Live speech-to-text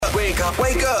Wake up,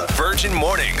 wake up. Virgin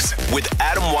Mornings with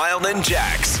Adam Wilde and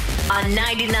Jax. On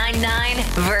 99.9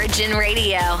 Virgin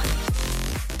Radio.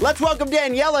 Let's welcome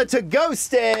Daniela to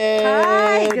Ghosted.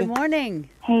 Hi, good morning.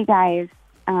 Hey guys,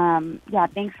 yeah,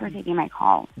 thanks for taking my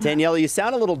call. Daniela, you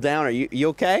sound a little down. Are you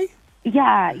okay?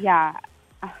 Yeah.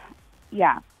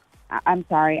 I'm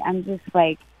sorry. I'm just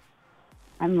like,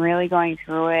 I'm really going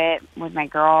through it with my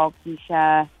girl,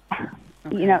 Keisha.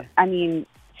 Okay. You know, I mean,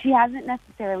 she hasn't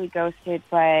necessarily ghosted,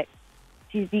 but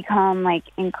she's become like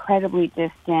incredibly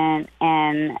distant,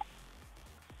 and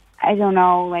I don't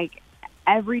know, like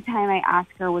every time I ask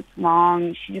her what's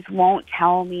wrong, she just won't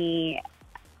tell me,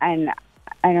 and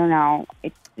I don't know.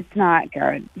 It's not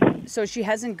good. So she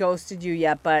hasn't ghosted you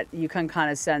yet, but you can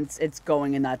kind of sense it's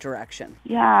going in that direction.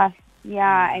 Yeah.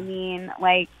 I mean,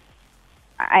 like,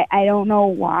 I don't know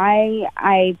why.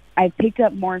 I picked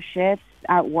up more shifts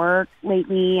at work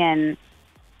lately, and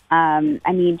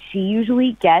I mean, she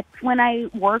usually gets when I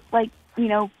work like, you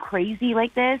know, crazy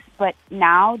like this, but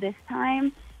now this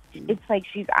time it's like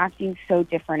she's acting so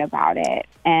different about it,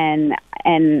 and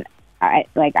I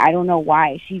don't know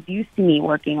why. She's used to me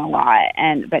working a lot,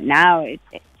 but now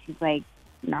she's like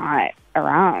not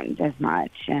around as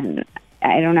much, and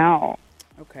I don't know.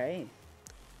 Okay.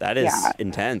 That is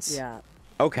intense. Yeah.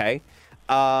 Okay.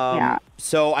 Yeah.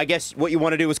 So I guess what you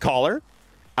want to do is call her.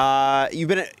 You've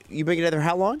been together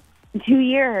how long? 2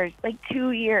 years, like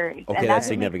 2 years. Okay, and that's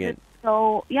what makes significant.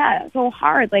 it so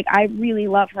hard. Like, I really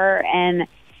love her, and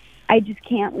I just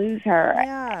can't lose her.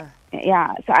 Yeah.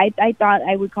 Yeah, so I thought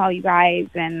I would call you guys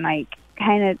and, like,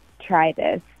 kind of try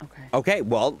this. Okay. Okay,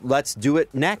 well, let's do it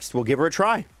next. We'll give her a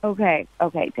try. Okay,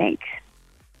 thanks.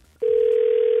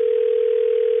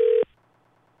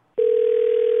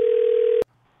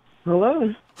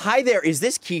 Hello. Hi there. Is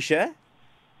this Keisha?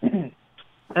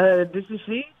 This is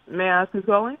she. May I ask who's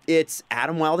calling? It's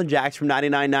Adam Wilde and Jax from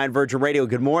 99.9 Virgin Radio.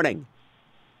 Good morning.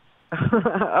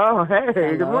 Oh, hey.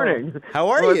 Good Hello. morning. How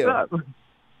are What's you? up?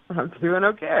 I'm doing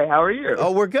okay. How are you?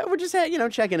 Oh, we're good. We're just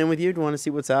checking in with you. Want to see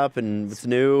what's up and what's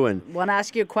new and Want to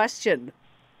ask you a question?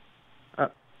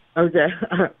 Okay.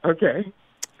 Okay.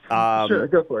 Sure,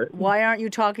 go for it. Why aren't you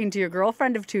talking to your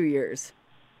girlfriend of 2 years?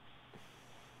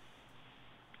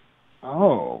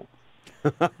 Oh.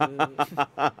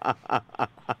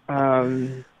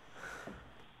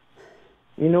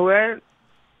 You know what?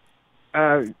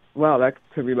 Well, that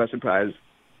took me by surprise.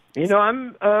 You know,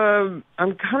 I'm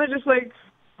kind of just like,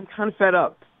 I'm kind of fed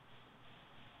up.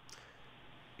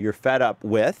 You're fed up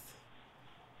with?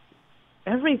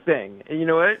 Everything. And you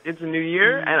know what? It's a new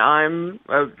year, and I'm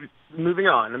moving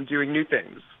on. I'm doing new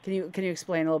things. Can you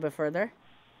explain a little bit further?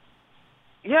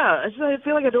 Yeah, I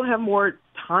feel like I don't have more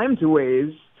time to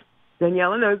waste.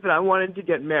 Daniela knows that I wanted to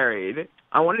get married.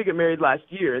 I wanted to get married last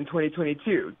year in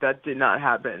 2022. That did not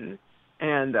happen.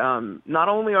 And not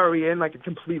only are we in like a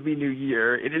completely new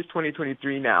year, it is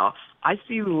 2023 now. I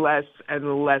see less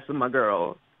and less of my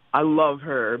girl. I love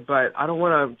her, but I don't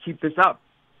want to keep this up.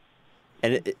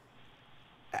 And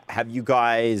have you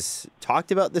guys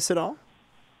talked about this at all?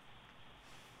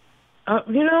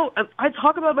 You know, I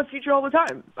talk about my future all the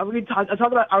time. I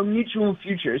talk about our mutual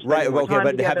futures. Right. More Okay. time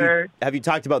But together. have you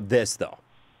talked about this though?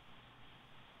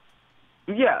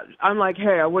 Yeah, I'm like,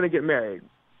 hey, I want to get married.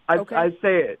 Okay. I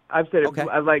say it. I've said it. Okay.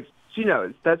 I'm like, she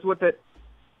knows. That's what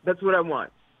I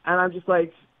want. And I'm just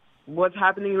like, what's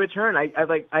happening in return? I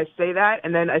say that,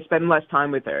 and then I spend less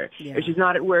time with her. Yeah. If she's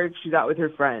not at work, she's out with her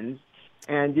friends,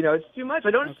 and you know, it's too much.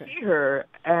 I don't Okay. see her,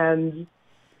 and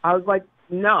I was like,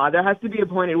 no, there has to be a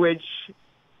point at which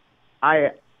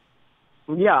I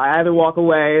either walk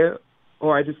away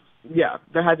or I just,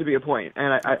 there had to be a point,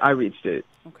 and I reached it.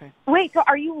 Okay. Wait, so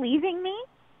are you leaving me?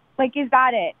 Like, is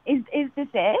that it? Is this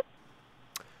it?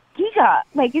 Keisha,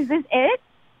 like, is this it?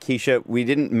 Keisha, we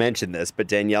didn't mention this, but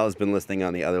Danielle has been listening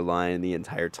on the other line the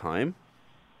entire time.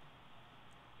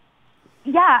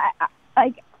 Yeah,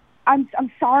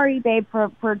 I'm sorry, babe, for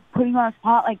putting you on the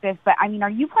spot like this, but I mean, are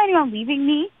you planning on leaving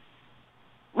me?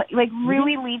 Like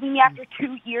really leaving me after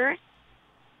 2 years?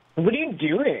 What are you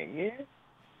doing?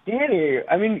 Danny,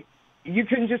 I mean, you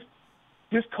can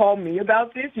just call me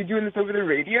about this? You're doing this over the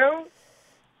radio?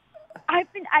 I've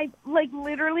been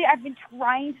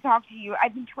trying to talk to you.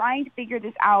 I've been trying to figure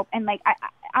this out, and like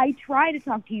I try to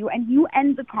talk to you, and you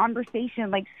end the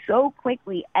conversation like so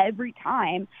quickly every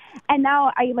time. And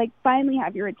now I like finally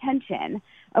have your attention,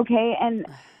 okay? And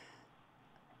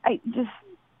I can't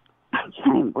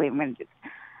even believe I'm gonna just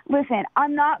listen.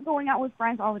 I'm not going out with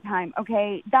friends all the time,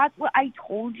 okay? That's what I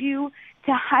told you,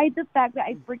 to hide the fact that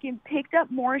I freaking picked up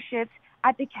more shifts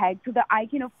at the keg so that I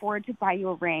can afford to buy you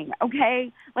a ring,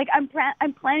 okay? Like, I'm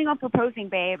planning on proposing,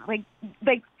 babe. Like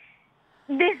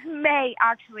This May,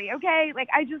 actually, okay? Like,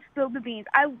 I just spilled the beans.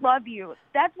 I love you.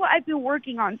 That's what I've been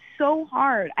working on so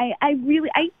hard. I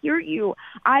hear you.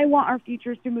 I want our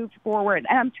futures to move forward,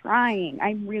 and I'm trying.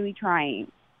 I'm really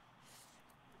trying.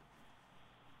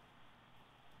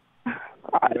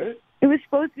 God. It was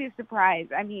supposed to be a surprise.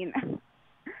 I mean...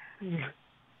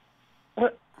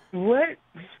 What? Wait,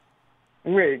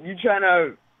 you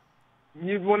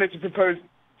wanted to propose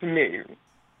to me?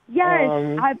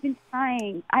 Yes, I've been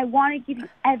trying. I want to give you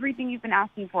everything you've been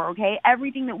asking for, okay?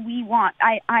 Everything that we want.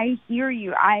 I hear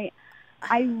you. I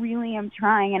really am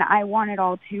trying, and I want it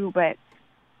all too, but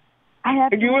I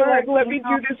have to You were work, like, let me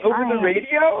do this over the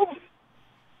radio?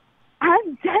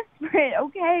 I'm desperate,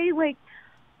 okay? Like,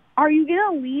 are you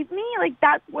going to leave me? Like,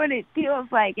 that's what it feels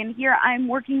like. And here I'm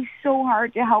working so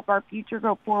hard to help our future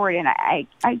go forward, and I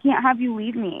can't have you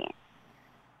leave me.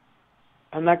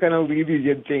 I'm not going to leave you,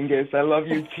 you dingus. I love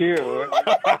you, too.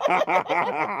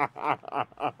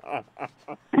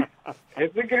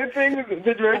 It's a good thing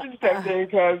that Virgin stepped in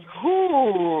because,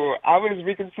 I was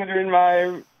reconsidering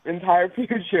my entire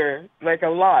future, like a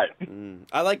lot.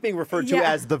 I like being referred to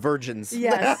as the virgins.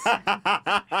 Yes.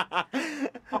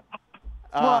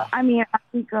 Well, I mean, are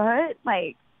we good?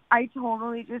 Like, I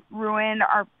totally just ruined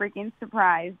our freaking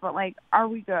surprise, but, like, are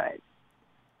we good?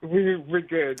 We're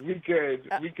good. We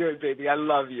good, baby. I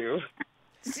love you.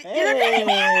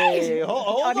 Hey,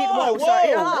 hold on.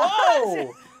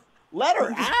 Whoa. Let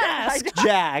her ask,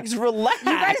 Jax. Relax.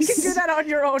 You guys can do that on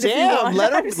your own if you Damn, want.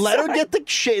 let her get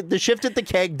the shift at the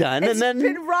keg done, It's and then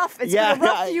been rough. It's been a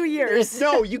rough few years.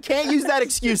 No, you can't use that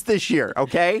excuse this year,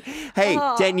 okay? Hey,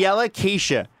 Daniela,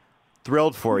 Keisha,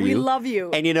 thrilled for you. We love you.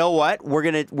 And you know what? We're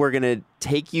gonna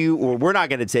take you, or we're not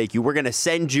gonna take you. We're gonna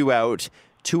send you out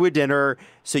to a dinner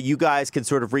so you guys can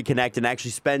sort of reconnect and actually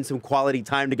spend some quality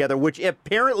time together, which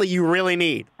apparently you really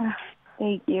need.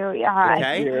 Thank you. Yeah,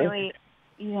 Okay.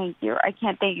 thank you. I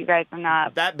can't thank you guys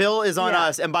enough. That bill is on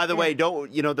us. And by the way,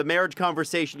 the marriage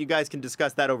conversation, you guys can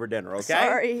discuss that over dinner, okay?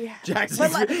 Sorry. Jax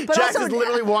But Jax also- is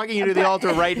literally walking you to the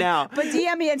altar right now. But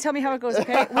DM me and tell me how it goes,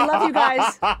 okay? We love you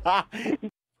guys.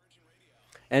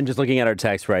 And just looking at our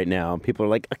text right now, people are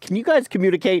like, can you guys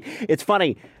communicate? It's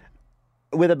funny.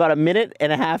 With about a minute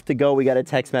and a half to go, we got a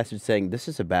text message saying, this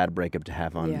is a bad breakup to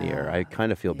have on the air. I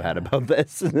kind of feel bad about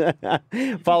this.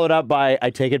 Followed up by, I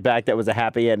take it back. That was a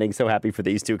happy ending. So happy for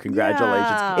these two. Congratulations.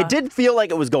 Yeah. It did feel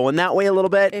like it was going that way a little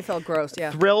bit. It felt gross,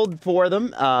 yeah. Thrilled for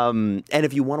them. And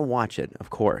if you want to watch it, of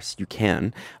course, you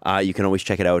can. You can always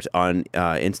check it out on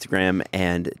Instagram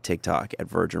and TikTok at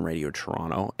Virgin Radio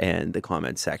Toronto. And the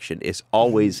comment section is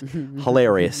always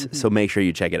hilarious. So make sure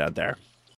you check it out there.